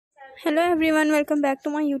Hello everyone, welcome back to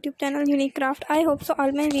my YouTube channel Unique Craft. I hope so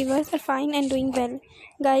all my viewers are fine and doing well.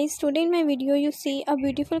 Guys, today in my video you see a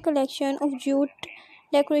beautiful collection of jute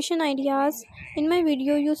decoration ideas. In my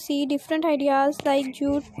video you see different ideas like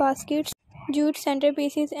jute baskets, jute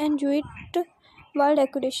centerpieces and jute wall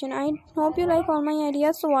decoration. I hope you like all my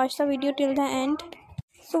ideas, so watch the video till the end.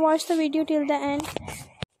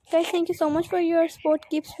 Guys, thank you so much for your support.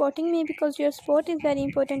 Keep supporting me because your support is very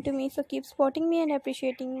important to me. So keep supporting me and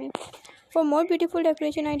appreciating me. For more beautiful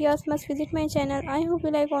decoration ideas, must visit my channel. I hope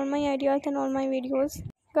you like all my ideas and all my videos.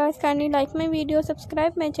 Guys, kindly like my video,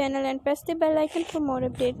 subscribe my channel and press the bell icon for more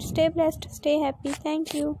updates. Stay blessed, stay happy.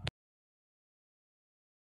 Thank you.